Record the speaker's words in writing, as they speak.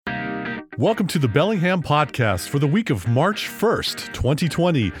Welcome to the Bellingham Podcast for the week of March 1st,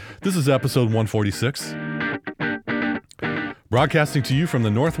 2020. This is episode 146. Broadcasting to you from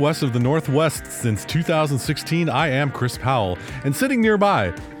the northwest of the Northwest since 2016, I am Chris Powell. And sitting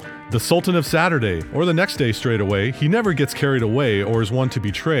nearby, the Sultan of Saturday, or the next day straight away, he never gets carried away or is one to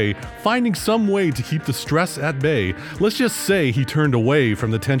betray, finding some way to keep the stress at bay. Let's just say he turned away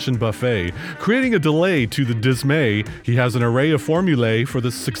from the tension buffet, creating a delay to the dismay. He has an array of formulae for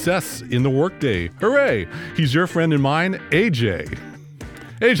the success in the workday. Hooray! He's your friend and mine, AJ.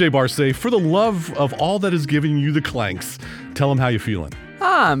 AJ Barsay, for the love of all that is giving you the clanks, tell him how you feeling.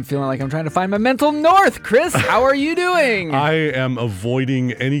 I'm feeling like I'm trying to find my mental north, Chris. How are you doing? I am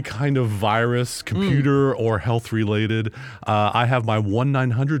avoiding any kind of virus, computer or health related. I have my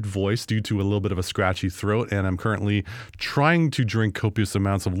 1-900 voice due to a little bit of a scratchy throat, and I'm currently trying to drink copious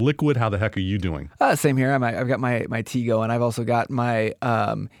amounts of liquid. How the heck are you doing? Same here. I've got my tea going. I've also got my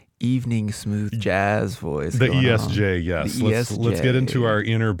evening smooth jazz voice. The ESJ, yes. The let's get into our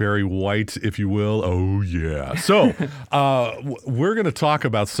inner Barry White, if you will. Oh, yeah. So we're going to talk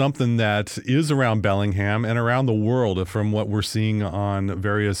about something that is around Bellingham and around the world from what we're seeing on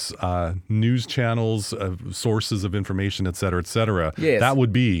various news channels, sources of information, et cetera, et cetera. Yes. That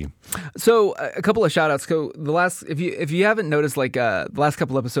would be. So a couple of shout outs. So if you haven't noticed, the last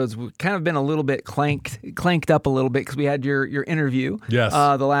couple episodes, we've kind of been a little bit clanked up a little bit because we had your interview. Yes.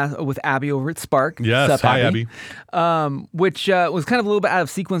 With Abby over at Spark. Yes. Sup, Hi, Abby. Which was kind of a little bit out of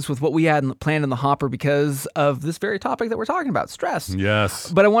sequence with what we had planned in the hopper because of this very topic that we're talking about, stress.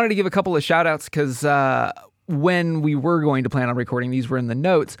 Yes. But I wanted to give a couple of shout outs because when we were going to plan on recording, these were in the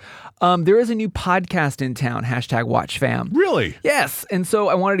notes. There is a new podcast in town, #WatchFam. Really? Yes. And so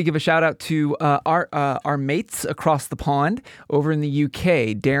I wanted to give a shout out to our mates across the pond over in the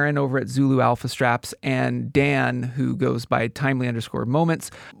UK, Darren over at Zulu Alpha Straps and Dan, who goes by Timely_Moments.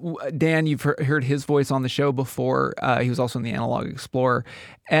 Dan, you've heard his voice on the show before. He was also in the Analog Explorer.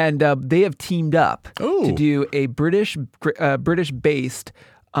 And they have teamed up to do a British-based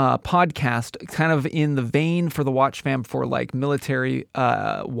podcast, kind of in the vein for the Watch Fam for like military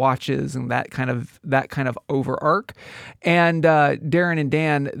watches and that kind of over arc. And Darren and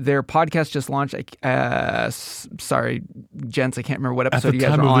Dan, their podcast just launched. Sorry, gents, I can't remember what episode you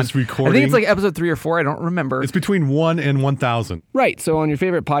guys are on. This recording, I think it's like episode 3 or 4. I don't remember. It's between 1 and 1,000. Right. So on your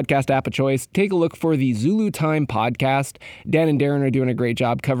favorite podcast app of choice, take a look for the Zulu Time podcast. Dan and Darren are doing a great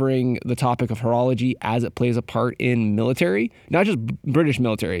job covering the topic of horology as it plays a part in military, not just British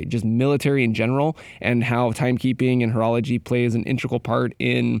military, just military in general, and how timekeeping and horology plays an integral part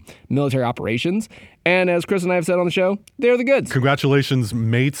in military operations. And as Chris and I have said on the show, they're the goods. Congratulations,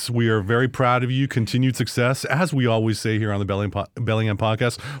 mates. We are very proud of you. Continued success. As we always say here on the Bellingham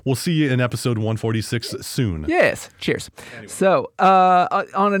Podcast, we'll see you in episode 146 soon. Yes. Cheers. Anyway. So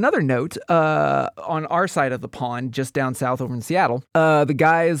on another note, on our side of the pond, just down south over in Seattle, the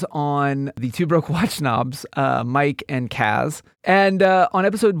guys on the Two Broke Watch Knobs, Mike and Kaz, and on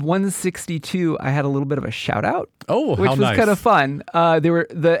episode 162, I had a little bit of a shout out. Oh, which how was nice. Kind of fun.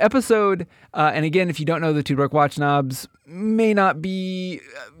 The episode, and again, if you don't know, the Two Broke Watch Knobs may not be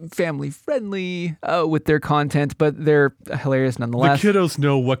family friendly with their content, but they're hilarious nonetheless. The kiddos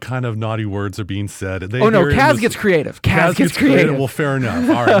know what kind of naughty words are being said. Kaz gets creative. Kaz gets creative. Well, fair enough.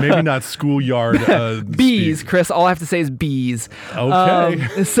 All right, maybe not schoolyard. Bees, speak. Chris. All I have to say is bees.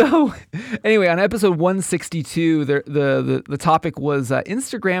 Okay. So, anyway, on episode 162, the topic was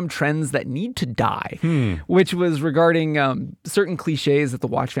Instagram trends that need to die, which was regarding certain cliches that the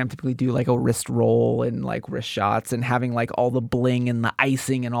Watch Fam typically do, like a wrist roll and like wrist shots and having like all the bling and the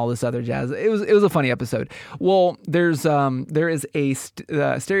icing and all this other jazz. It was a funny episode. Well, there is a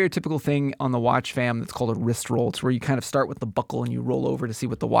stereotypical thing on the Watch Fam that's called a wrist roll. It's where you kind of start with the buckle and you roll over to see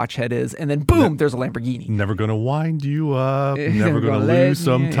what the watch head is, and then boom, there's a Lamborghini. Never gonna wind you up. Never gonna lose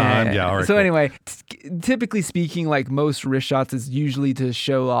some time. Yeah. All right. So anyway, typically speaking, like most wrist shots is usually to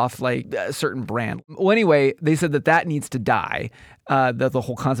show off like a certain brand. Well, anyway, they said that needs to die. The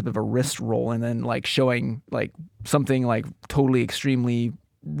whole concept of a wrist roll and then like showing like something like totally extremely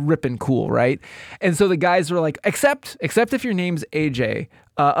ripping cool, right? And so the guys were like, except if your name's AJ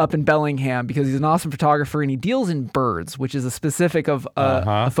up in Bellingham, because he's an awesome photographer and he deals in birds, which is a specific of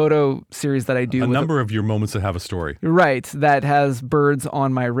a photo series that I do. A number of your moments that have a story. Right, that has birds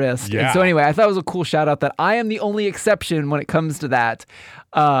on my wrist. Yeah. And so anyway, I thought it was a cool shout out that I am the only exception when it comes to that.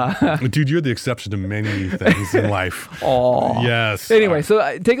 Dude, you're the exception to many things in life. Oh, yes. Anyway,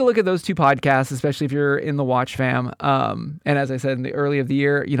 so take a look at those two podcasts, especially if you're in the Watch Fam. And as I said in the early of the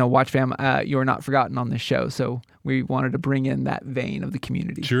year, Watch Fam, you are not forgotten on this show. So we wanted to bring in that vein of the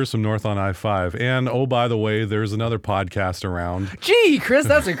community. Cheers from North on I-5. And oh, by the way, there's another podcast around. Gee, Chris,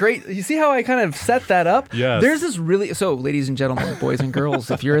 that's a great, you see how I kind of set that up? Yes. There's this really, so ladies and gentlemen, boys and girls,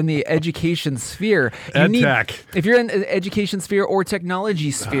 if you're in the education sphere, if you're in the education sphere or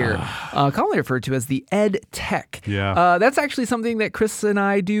technology sphere, commonly referred to as the ed tech. Yeah. That's actually something that Chris and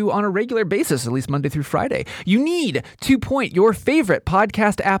I do on a regular basis, at least Monday through Friday. You need to point your favorite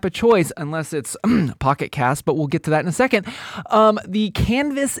podcast app of choice, unless it's Pocket Cast, but we'll get to that in a second. The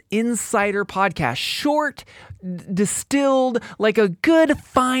Canvas Insider podcast, short, distilled like a good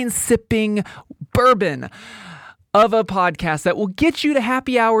fine sipping bourbon of a podcast that will get you to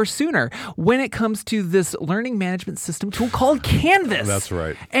happy hour sooner when it comes to this learning management system tool called Canvas. That's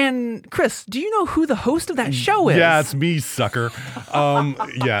right. And Chris, do you know who the host of that show is? Yeah, it's me, sucker. It's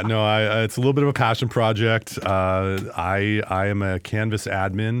a little bit of a passion project. I am a Canvas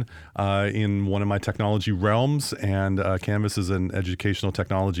admin in one of my technology realms, and Canvas is an educational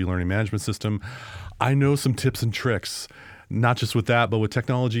technology learning management system. I know some tips and tricks. Not just with that, but with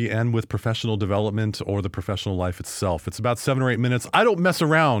technology and with professional development or the professional life itself. It's about 7 or 8 minutes. I don't mess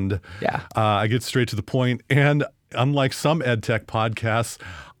around. Yeah. I get straight to the point. And unlike some ed tech podcasts,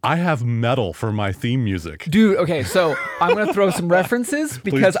 I have metal for my theme music. Dude, okay, so I'm going to throw some references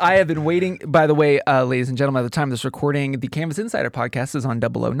because I have been waiting. By the way, ladies and gentlemen, at the time of this recording, the Canvas Insider podcast is on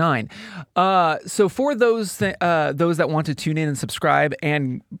 009. So for those that want to tune in and subscribe,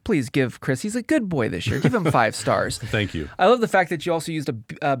 and please give Chris, he's a good boy this year, give him 5 stars. Thank you. I love the fact that you also used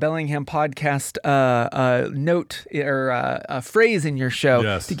a Bellingham podcast note or a phrase in your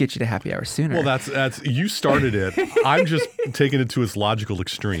show to get you to happy hour sooner. Well, that's you started it. I'm just taking it to its logical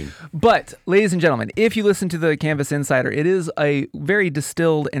extreme. But, ladies and gentlemen, if you listen to the Canvas Insider, it is a very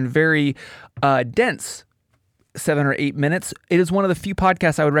distilled and very dense 7 or 8 minutes. It is one of the few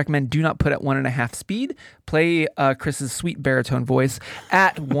podcasts I would recommend do not put at 1.5 speed. Play Chris's sweet baritone voice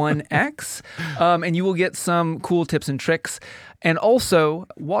at 1x, and you will get some cool tips and tricks. And also,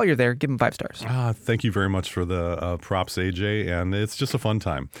 while you're there, give him 5 stars. Thank you very much for the props, AJ, and it's just a fun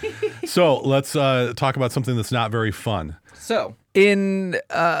time. So let's talk about something that's not very fun. So, in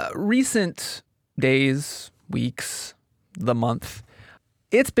recent days, weeks, the month,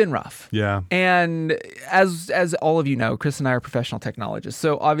 it's been rough. Yeah. And as all of you know, Chris and I are professional technologists.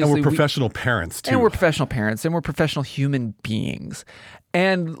 So obviously and we're professional parents too. And we're professional parents and we're professional human beings.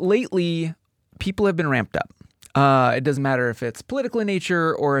 And lately, people have been ramped up. It doesn't matter if it's political in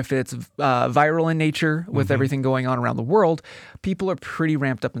nature or if it's viral in nature with everything going on around the world. People are pretty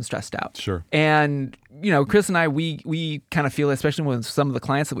ramped up and stressed out. Sure. And, you know, Chris and I, we kind of feel, especially with some of the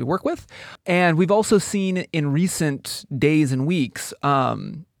clients that we work with. And we've also seen in recent days and weeks,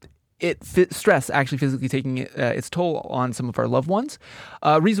 stress actually physically taking its toll on some of our loved ones.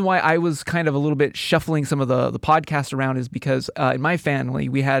 Reason why I was kind of a little bit shuffling some of the podcast around is because in my family,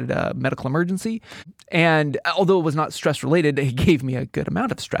 we had a medical emergency. And although it was not stress related, it gave me a good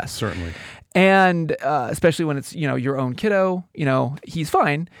amount of stress. Certainly. And especially when it's, you know, your own kiddo, you know, he's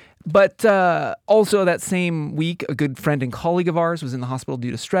fine. But also that same week, a good friend and colleague of ours was in the hospital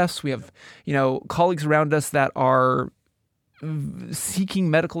due to stress. We have, you know, colleagues around us that are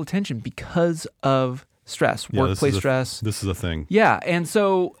seeking medical attention because of stress, workplace stress. This is a thing. Yeah. And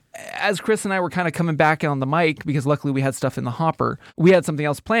so as Chris and I were kind of coming back on the mic, because luckily we had stuff in the hopper, we had something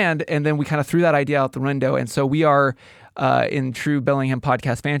else planned, and then we kind of threw that idea out the window. And so we are, in true Bellingham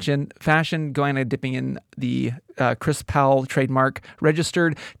podcast fashion, going and dipping in the Chris Powell trademark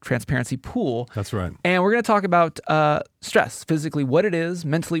registered transparency pool. That's right. And we're going to talk about stress, physically what it is,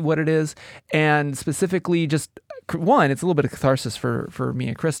 mentally what it is, and specifically just, one, it's a little bit of catharsis for me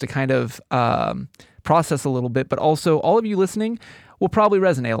and Chris to kind of process a little bit, but also all of you listening will probably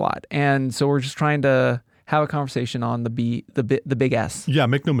resonate a lot. And so we're just trying to have a conversation on the big S. Yeah,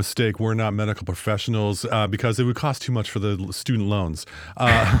 make no mistake, we're not medical professionals because it would cost too much for the student loans.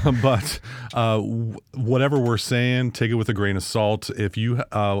 But whatever we're saying, take it with a grain of salt. If you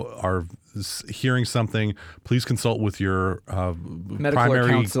are hearing something, please consult with your medical or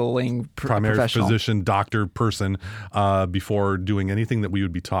counseling primary physician, doctor, person before doing anything that we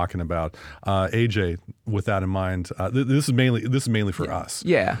would be talking about. AJ, with that in mind, this is mainly for us.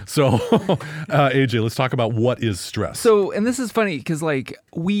 Yeah. So, AJ, let's talk about what is stress. So, and this is funny because like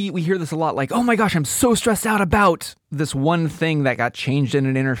we hear this a lot, like, oh my gosh, I'm so stressed out about this one thing that got changed in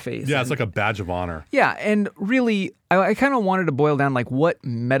an interface. Yeah, it's like a badge of honor. Yeah, and really, I kind of wanted to boil down like what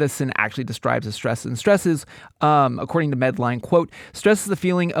medicine actually describes as stress. And stress is, according to Medline, quote, stress is the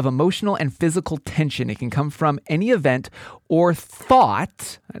feeling of emotional and physical tension. It can come from any event or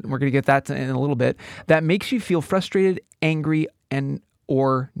thought, and we're going to get that in a little bit, that makes you feel frustrated, angry, and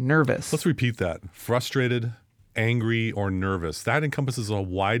or nervous. Let's repeat that. Frustrated, angry, or nervous. That encompasses a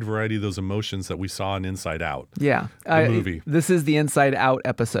wide variety of those emotions that we saw in Inside Out. Yeah. The movie. This is the Inside Out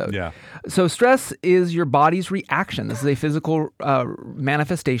episode. Yeah. So stress is your body's reaction. This is a physical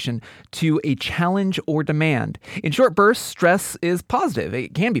manifestation to a challenge or demand. In short bursts, stress is positive.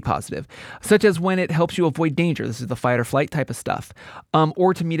 It can be positive, such as when it helps you avoid danger. This is the fight or flight type of stuff.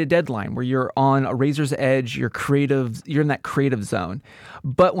 Or to meet a deadline where you're on a razor's edge, you're in that creative zone.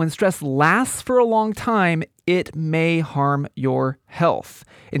 But when stress lasts for a long time, it may harm your health.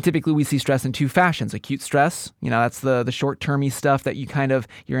 And typically we see stress in two fashions. Acute stress, that's the short-termy stuff that you kind of,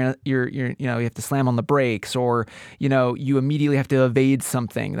 you have to slam on the brakes, or, you immediately have to evade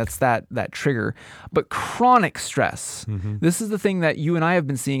something. That's that trigger. But chronic stress, this is the thing that you and I have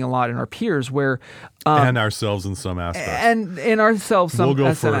been seeing a lot in our peers where... and ourselves in some aspects. And in ourselves, some We'll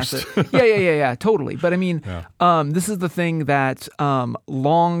go some first. aspects. Yeah, totally. But I mean, this is the thing that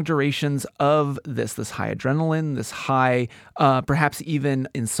long durations of this high adrenaline, this high, perhaps even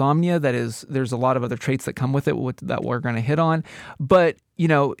insomnia, there's a lot of other traits that come with it that we're going to hit on. But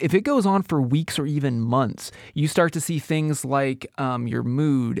if it goes on for weeks or even months, you start to see things like your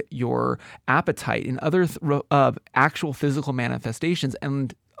mood, your appetite, and other actual physical manifestations.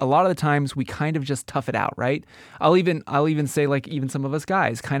 And a lot of the times we kind of just tough it out, right? I'll even say, like, even some of us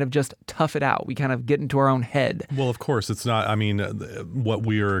guys kind of just tough it out. We kind of get into our own head. Well, of course, it's not, what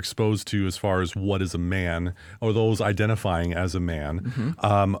we are exposed to as far as what is a man, or those identifying as a man,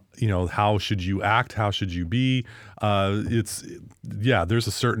 how should you act? How should you be? There's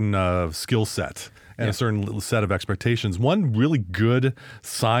a certain skill set and a certain set of expectations. One really good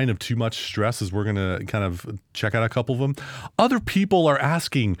sign of too much stress is we're going to kind of check out a couple of them. Other people are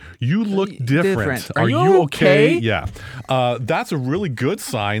asking, you look different. Are you okay? Yeah. That's a really good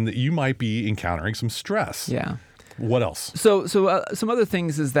sign that you might be encountering some stress. Yeah. What else? So some other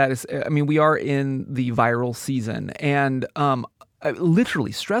things is that, we are in the viral season, and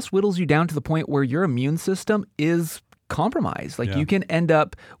literally stress whittles you down to the point where your immune system is compromised. You can end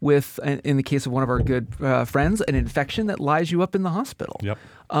up with, in the case of one of our good friends, an infection that lies you up in the hospital. Yep.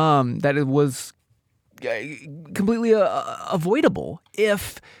 That it was completely avoidable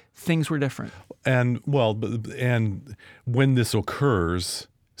if things were different. And when this occurs,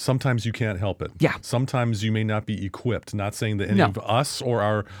 sometimes you can't help it. Yeah. Sometimes you may not be equipped. Not saying that any of us or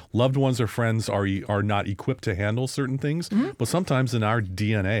our loved ones or friends are not equipped to handle certain things, but sometimes in our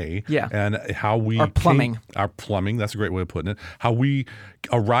DNA and how we... Our plumbing, that's a great way of putting it. How we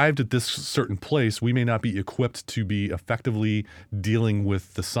arrived at this certain place, we may not be equipped to be effectively dealing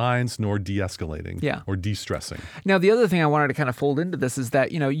with the signs nor de-escalating or de-stressing. Now, the other thing I wanted to kind of fold into this is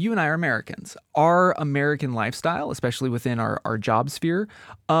that, you and I are Americans. Our American lifestyle, especially within our job sphere,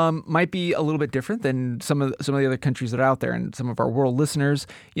 might be a little bit different than some of the other countries that are out there, and some of our world listeners.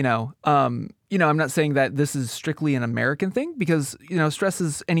 I'm not saying that this is strictly an American thing, because stress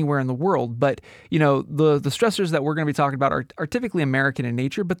is anywhere in the world. But the stressors that we're going to be talking about are typically American in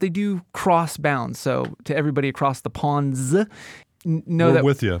nature, but they do cross bounds. So to everybody across the ponds, we're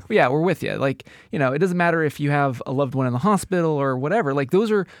with you. Yeah, we're with you. It doesn't matter if you have a loved one in the hospital or whatever.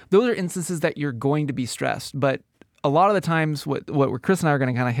 Those are instances that you're going to be stressed, but a lot of the times, what Chris and I are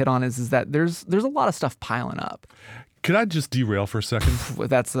going to kind of hit on is that there's a lot of stuff piling up. Could I just derail for a second?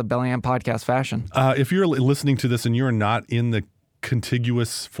 That's the Bellingham podcast fashion. If you're listening to this and you're not in the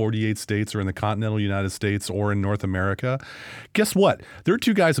contiguous 48 states or in the continental United States or in North America, guess what? There are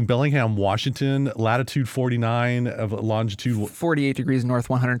two guys in Bellingham, Washington, latitude 49 of longitude 48 degrees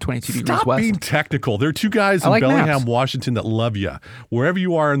north, 122 degrees Stop west. being technical. There are two guys in Bellingham, maps. Washington that love you. Wherever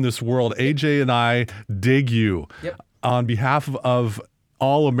you are in this world, AJ and I dig you. Yep. On behalf of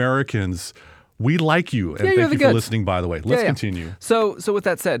all Americans, we like you, and thank you for listening, by the way. Let's continue. So with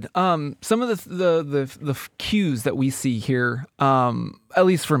that said, some of the cues that we see here, at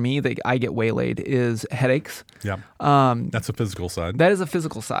least for me, that I get waylaid, is headaches. Yeah, that's a physical side. That is a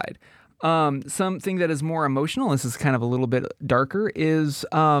physical side. Something that is more emotional, this is kind of a little bit darker, is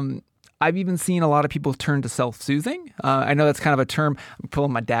I've even seen a lot of people turn to self-soothing. I know that's kind of a term. I'm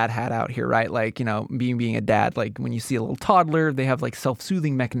pulling my dad hat out here, right? Being a dad, when you see a little toddler, they have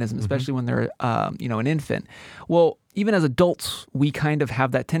self-soothing mechanisms, especially when they're, an infant. Well, even as adults, we kind of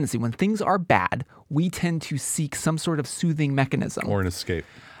have that tendency. When things are bad, we tend to seek some sort of soothing mechanism. Or an escape.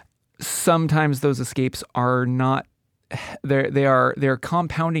 Sometimes those escapes are not they're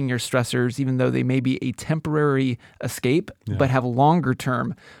compounding your stressors, even though they may be a temporary escape, but have longer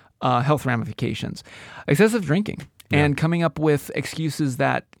term health ramifications. Excessive drinking and coming up with excuses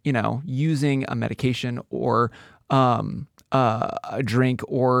that, using a medication or a drink,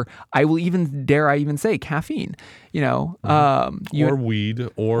 or I even say caffeine, or weed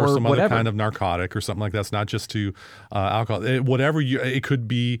or some whatever. other kind of narcotic or something like that. It's not just to alcohol. It could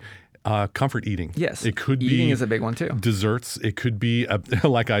be comfort eating. Yes. It could Eating be is a big one too. Desserts. It could be,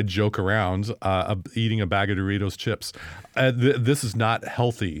 like I joke around, eating a bag of Doritos chips. This is not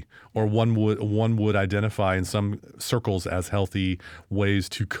healthy, or one would identify in some circles as healthy ways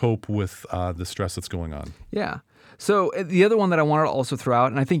to cope with the stress that's going on. Yeah. So the other one that I wanted to also throw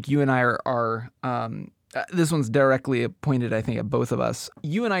out, and I think you and I are this one's directly pointed, I think, at both of us.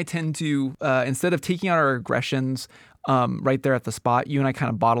 You and I tend to, instead of taking out our aggressions right there at the spot, you and I kind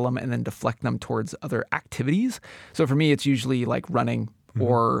of bottle them and then deflect them towards other activities. So for me, it's usually like running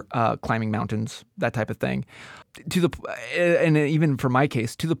or climbing mountains, that type of thing. And even for my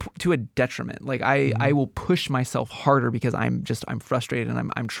case, to a detriment. Like I will push myself harder because I'm frustrated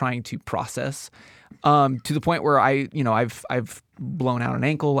and I'm trying to process. To the point where I've blown out an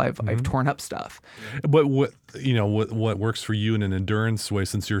ankle, I've torn up stuff. But what works for you in an endurance way,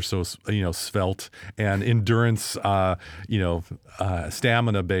 since you're so svelte and endurance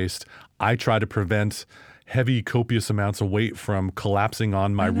stamina based, I try to prevent heavy, copious amounts of weight from collapsing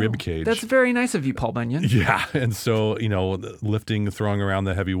on my rib cage. That's very nice of you, Paul Bunyan. Yeah, and so lifting, throwing around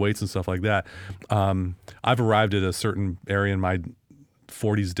the heavy weights and stuff like that. I've arrived at a certain area in my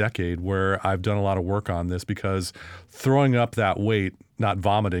 40s decade where I've done a lot of work on this, because throwing up that weight, not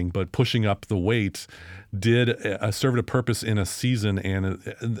vomiting, but pushing up the weight, served a purpose in a season,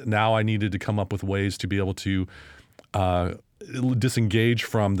 and now I needed to come up with ways to be able to disengage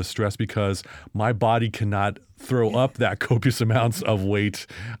from the stress, because my body cannot throw up that copious amounts of weight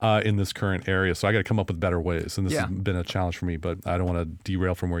in this current area. So I got to come up with better ways, and this has been a challenge for me, but I don't want to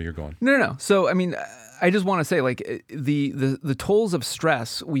derail from where you're going. No. So, I mean, I just want to say, like, the tolls of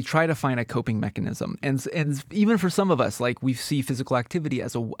stress, we try to find a coping mechanism, and even for some of us, like, we see physical activity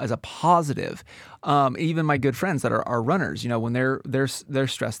as a positive. Even my good friends that are runners, when they're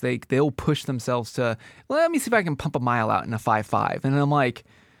stressed, they'll push themselves to, let me see if I can pump a mile out in a 5.5, and I'm like,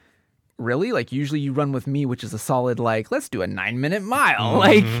 really? Like, usually you run with me, which is a solid, like, let's do a 9-minute mile,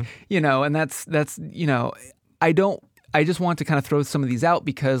 and that's I just want to kind of throw some of these out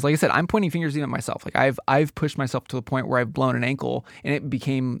because, like I said, I'm pointing fingers even at myself. Like I've pushed myself to the point where I've blown an ankle and it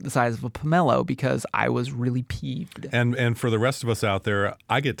became the size of a pomelo because I was really peeved. And for the rest of us out there,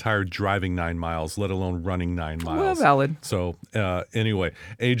 I get tired driving 9 miles, let alone running 9 miles. Well, valid. So anyway,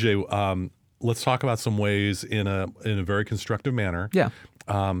 AJ, let's talk about some ways in a very constructive manner. Yeah.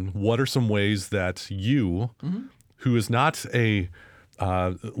 What are some ways that you, who is not a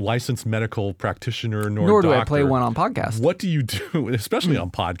licensed medical practitioner nor do doctor, I play one on podcast. What do you do, especially on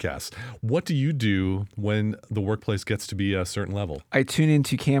podcasts? What do you do when the workplace gets to be a certain level? I tune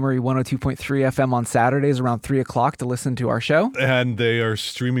into Camry 102.3 FM on Saturdays around 3 o'clock to listen to our show. And they are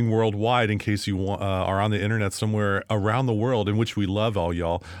streaming worldwide in case you are on the internet somewhere around the world, in which we love all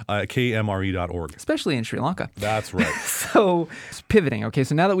y'all, kmre.org. Especially in Sri Lanka. That's right. So pivoting. Okay,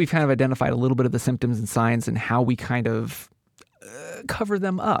 so now that we've kind of identified a little bit of the symptoms and signs and how we kind of cover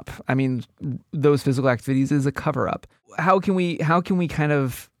them up. I mean, those physical activities is a cover up. How can we kind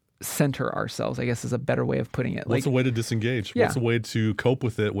of center ourselves, I guess is a better way of putting it. What's a way to disengage? Yeah. What's a way to cope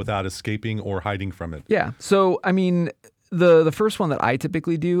with it without escaping or hiding from it? Yeah. So, I mean, the first one that I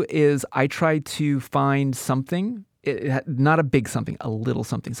typically do is I try to find something, not a big something, a little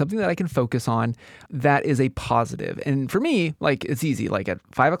something that I can focus on that is a positive. And for me, like, it's easy. Like at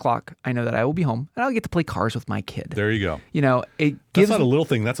 5 o'clock, I know that I will be home and I'll get to play cars with my kid. There you go. It That's gives not a little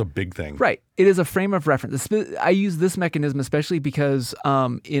thing. That's a big thing. Right. It is a frame of reference. I use this mechanism especially because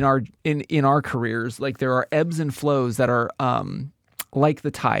in our careers, like there are ebbs and flows that are like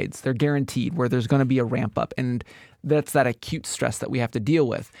the tides. They're guaranteed, where there's going to be a ramp up, and that's that acute stress that we have to deal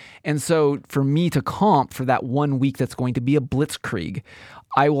with. And so for me to comp for that 1 week that's going to be a blitzkrieg,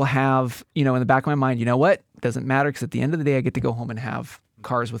 I will have, in the back of my mind, you know what? It doesn't matter, because at the end of the day, I get to go home and have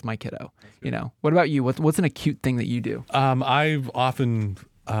cars with my kiddo. What about you? What's an acute thing that you do? I've often,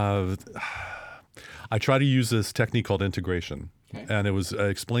 I try to use this technique called integration. Okay. And it was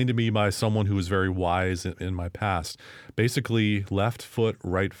explained to me by someone who was very wise in my past. Basically, left foot,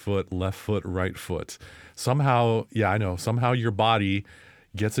 right foot, left foot, right foot. Somehow your body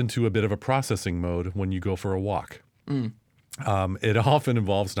gets into a bit of a processing mode when you go for a walk. It often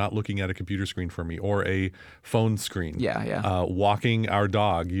involves not looking at a computer screen for me, or a phone screen. Yeah. Walking our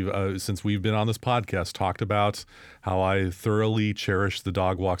dog. Since we've been on this podcast, talked about how I thoroughly cherish the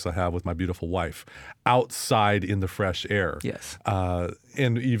dog walks I have with my beautiful wife outside in the fresh air. Yes.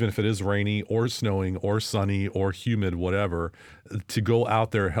 And even if it is rainy or snowing or sunny or humid, whatever, to go out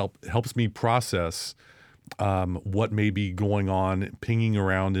there helps me process what may be going on, pinging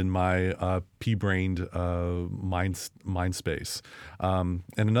around in my pea-brained mind space. And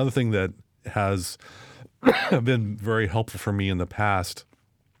another thing that has been very helpful for me in the past,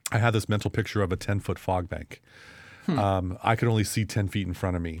 I had this mental picture of a 10-foot fog bank. I could only see 10 feet in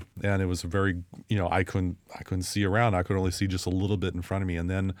front of me, and it was very, I couldn't see around. I could only see just a little bit in front of me. And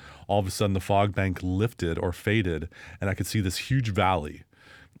then all of a sudden the fog bank lifted or faded, and I could see this huge valley,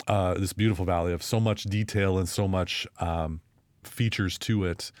 this beautiful valley of so much detail and so much features to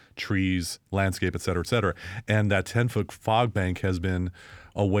it, trees, landscape, et cetera, et cetera. And that 10-foot fog bank has been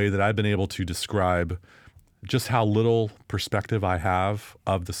a way that I've been able to describe just how little perspective I have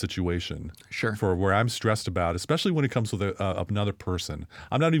of the situation. Sure. For where I'm stressed about, especially when it comes with another person.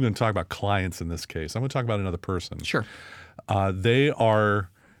 I'm not even going to talk about clients in this case. I'm going to talk about another person. Sure. They are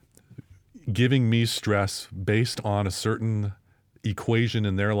giving me stress based on a certain equation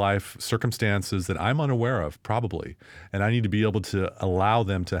in their life, circumstances that I'm unaware of, probably. And I need to be able to allow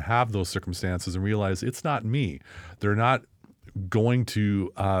them to have those circumstances and realize it's not me. They're not going to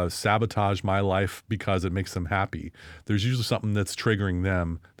sabotage my life because it makes them happy. There's usually something that's triggering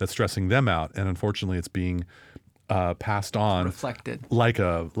them, that's stressing them out, and unfortunately, it's being passed on, reflected like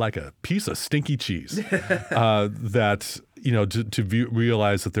a piece of stinky cheese. That to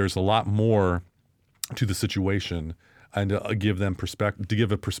realize that there's a lot more to the situation, and to give them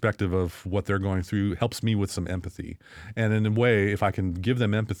a perspective of what they're going through helps me with some empathy. And in a way, if I can give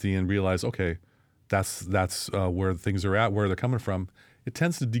them empathy and realize, okay, that's where things are at, where they're coming from, it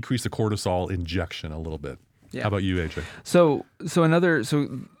tends to decrease the cortisol injection a little bit. Yeah. How about you, AJ?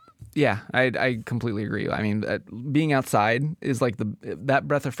 Yeah, I completely agree. I mean, being outside is like that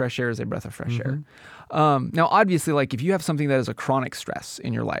breath of fresh air is a breath of fresh air. Now, obviously, like if you have something that is a chronic stress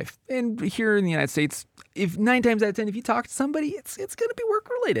in your life, and here in the United States, if 9 times out of 10, if you talk to somebody, it's going to be work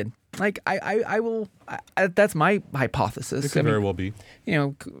related. Like that's my hypothesis. It could very well be.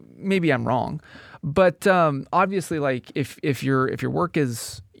 Maybe I'm wrong, but obviously, like if your work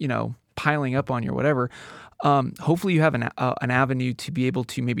is piling up on you or whatever. Hopefully you have an avenue to be able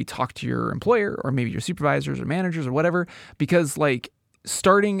to maybe talk to your employer or maybe your supervisors or managers or whatever, because like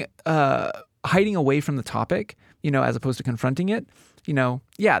hiding away from the topic, as opposed to confronting it,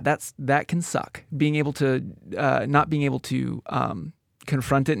 that can suck. Being able to not being able to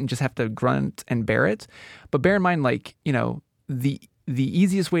confront it and just have to grunt and bear it. But bear in mind, like, the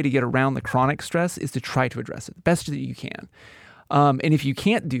easiest way to get around the chronic stress is to try to address it the best that you can. And if you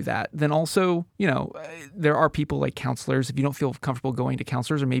can't do that, then also, there are people like counselors. If you don't feel comfortable going to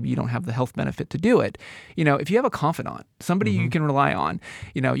counselors, or maybe you don't have the health benefit to do it, if you have a confidant, somebody you can rely on,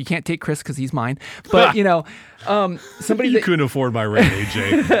 you can't take Chris because he's mine, but somebody you couldn't afford my rent,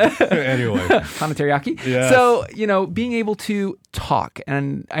 AJ. Anyway, Hana teriyaki. Yes. So being able to talk,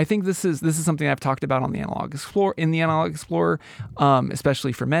 and I think this is something I've talked about on the Analog Explorer,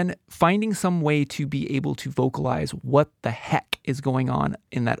 especially for men, finding some way to be able to vocalize what the heck is going on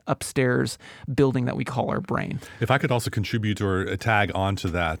in that upstairs building that we call our brain. If I could also contribute or tag onto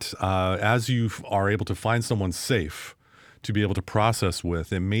that, as you are able to find someone safe to be able to process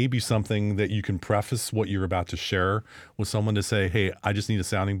with, it may be something that you can preface what you're about to share with someone to say, hey, I just need a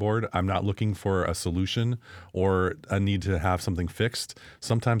sounding board. I'm not looking for a solution or I need to have something fixed.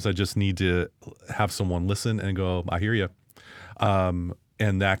 Sometimes I just need to have someone listen and go, I hear you.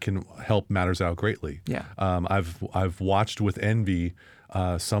 And that can help matters out greatly. Yeah. I've watched with envy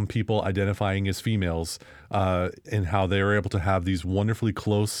some people identifying as females and how they are able to have these wonderfully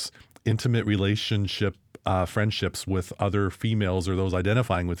close, intimate friendships with other females or those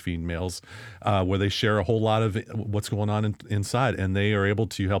identifying with females, where they share a whole lot of what's going on inside, and they are able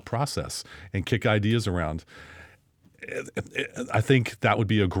to help process and kick ideas around. I think that would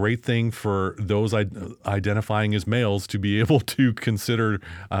be a great thing for those identifying as males to be able to consider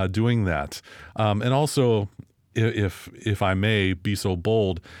doing that. And also, if I may be so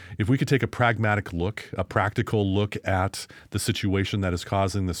bold, if we could take a practical look at the situation that is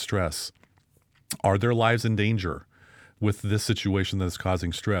causing the stress. Are their lives in danger with this situation that is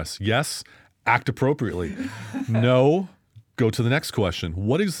causing stress? Yes, act appropriately. No. Go to the next question.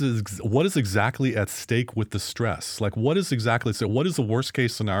 What is exactly at stake with the stress? Like, what is the worst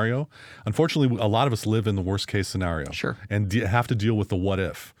case scenario? Unfortunately, a lot of us live in the worst case scenario. Sure. And have to deal with the what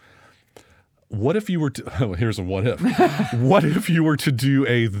if. What if you were to, here's a what if. What if you were to do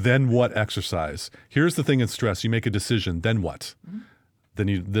a then what exercise? Here's the thing in stress. You make a decision, then what?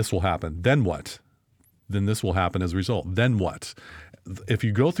 Then this will happen. Then what? Then this will happen as a result. Then what? If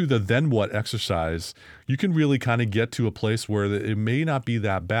you go through the then what exercise, you can really kind of get to a place where it may not be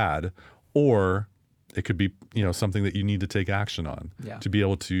that bad, or it could be, something that you need to take action on to be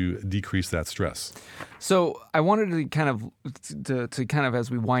able to decrease that stress. So I wanted to kind of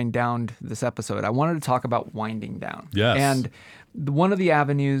as we wind down this episode, I wanted to talk about winding down. Yes. And one of the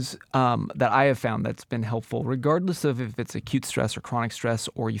avenues that I have found that's been helpful, regardless of if it's acute stress or chronic stress,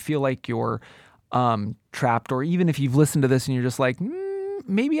 or you feel like you're trapped, or even if you've listened to this and you're just like,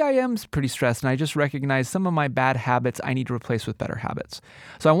 maybe I am pretty stressed and I just recognize some of my bad habits I need to replace with better habits.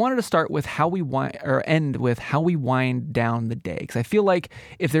 So I wanted to start with end with how we wind down the day. Because I feel like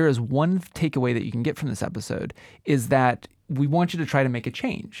if there is one takeaway that you can get from this episode is that we want you to try to make a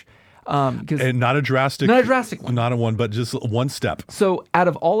change. And not a drastic one. Not a one, but just one step. So out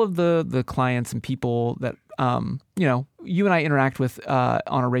of all of the clients and people that, you and I interact with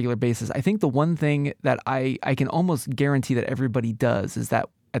on a regular basis, I think the one thing that I can almost guarantee that everybody does is that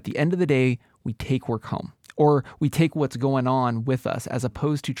at the end of the day, we take work home, or we take what's going on with us as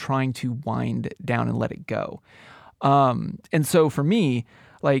opposed to trying to wind down and let it go. And so for me,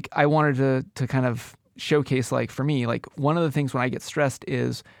 like, I wanted to kind of showcase, like, for me, like, one of the things when I get stressed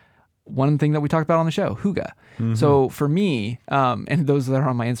is one thing that we talked about on the show, hygge. Mm-hmm. So for me, and those that are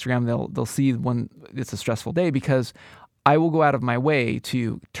on my Instagram, they'll see when it's a stressful day, because I will go out of my way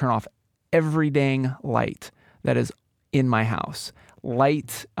to turn off every dang light that is in my house.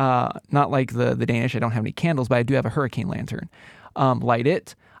 Light, not like the Danish, I don't have any candles, but I do have a hurricane lantern. Light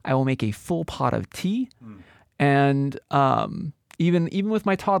it. I will make a full pot of tea. And even with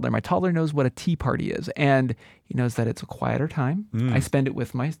my toddler knows what a tea party is, and he knows that it's a quieter time. I spend it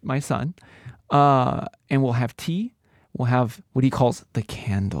with my son, and we'll have tea. We'll have what he calls the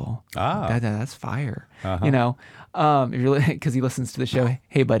candle. That's fire. Uh-huh. Because he listens to the show.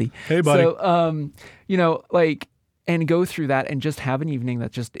 Hey, buddy. Hey, buddy. So, and go through that and just have an evening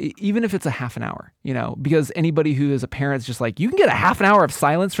that just, even if it's a half an hour, because anybody who is a parent is just like, you can get a half an hour of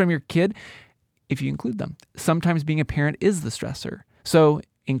silence from your kid if you include them. Sometimes being a parent is the stressor. So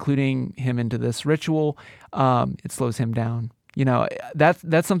including him into this ritual, it slows him down.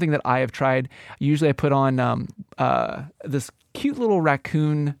 That's something that I have tried. Usually I put on this cute little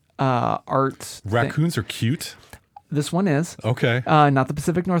raccoon art. Raccoons are cute? This one is. Okay. Not the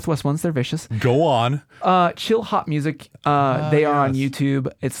Pacific Northwest ones. They're vicious. Go on. Chill hop music. They are on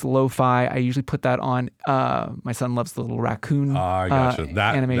YouTube. It's lo-fi. I usually put that on. My son loves the little raccoon I gotcha.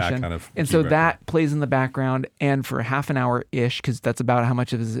 That animation. That kind of and so that plays in the background. And for half an hour-ish, because that's about how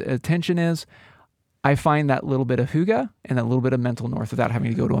much of his attention is, I find that little bit of hygge and that little bit of mental north without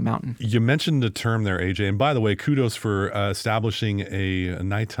having to go to a mountain. You mentioned the term there, AJ. And by the way, kudos for establishing a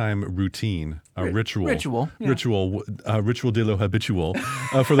nighttime routine, a ritual. Ritual de lo habitual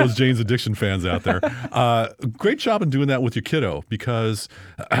for those Jane's Addiction fans out there. Great job in doing that with your kiddo, because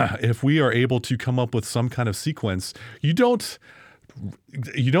if we are able to come up with some kind of sequence, you don't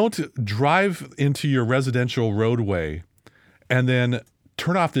drive into your residential roadway and then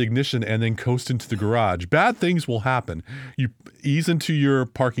turn off the ignition and then coast into the garage. Bad things will happen. You ease into your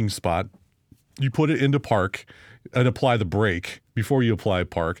parking spot, you put it into park and apply the brake before you apply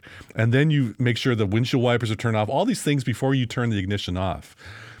park, and then you make sure the windshield wipers are turned off. All these things before you turn the ignition off.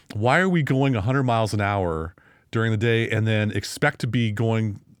 Why are we going 100 miles an hour during the day and then expect to be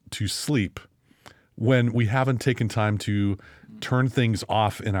going to sleep when we haven't taken time to turn things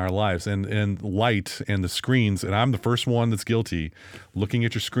off in our lives, and light and the screens? And I'm the first one that's guilty. Looking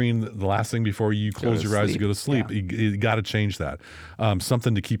at your screen the last thing before you close your eyes to go to sleep. Yeah. You got to change that.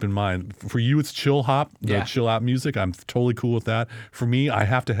 Something to keep in mind. For you, it's chill hop, chill out music. I'm totally cool with that. For me, I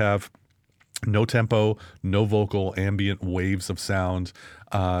have to have no tempo, no vocal, ambient waves of sound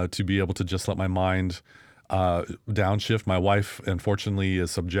to be able to just let my mind downshift. My wife, unfortunately,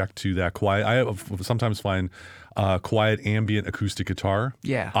 is subject to that quiet. I sometimes find quiet ambient acoustic guitar.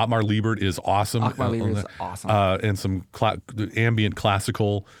 Yeah. Ottmar Liebert is awesome. Ottmar Liebert is awesome. And some ambient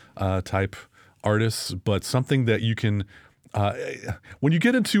classical type artists, but something that you can, when you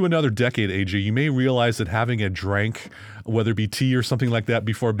get into another decade, AJ, you may realize that having a drink, whether it be tea or something like that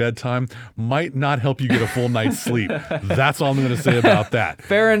before bedtime, might not help you get a full night's sleep. That's all I'm going to say about that.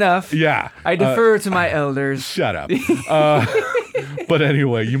 Fair enough. Yeah. I defer to my elders. Shut up. But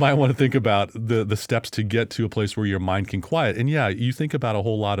anyway, you might want to think about the steps to get to a place where your mind can quiet. And yeah, you think about a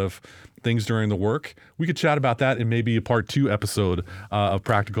whole lot of things during the work. We could chat about that in maybe a part 2 episode of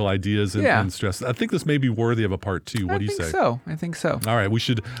practical ideas and stress. I think this may be worthy of a part 2. What do you say? I think so. All right. We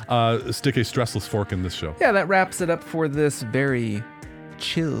should stick a stressless fork in this show. Yeah, that wraps it up for this very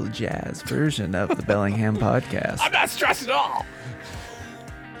chill jazz version of the Bellingham podcast. I'm not stressed at all.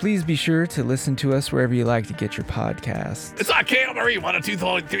 Please be sure to listen to us wherever you like to get your podcasts. It's on KMRE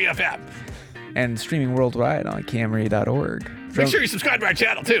 102.3 FM. and streaming worldwide on Camry.org. Make sure you subscribe to our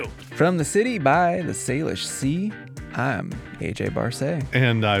channel too. From the city by the Salish Sea, I'm AJ Barcet.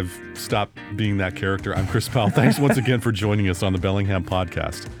 And I've stopped being that character. I'm Chris Powell. Thanks once again for joining us on the Bellingham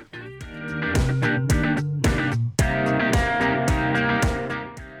Podcast.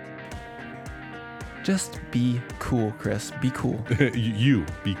 Just be cool, Chris. Be cool. You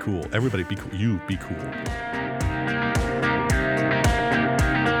be cool. Everybody be cool. You be cool.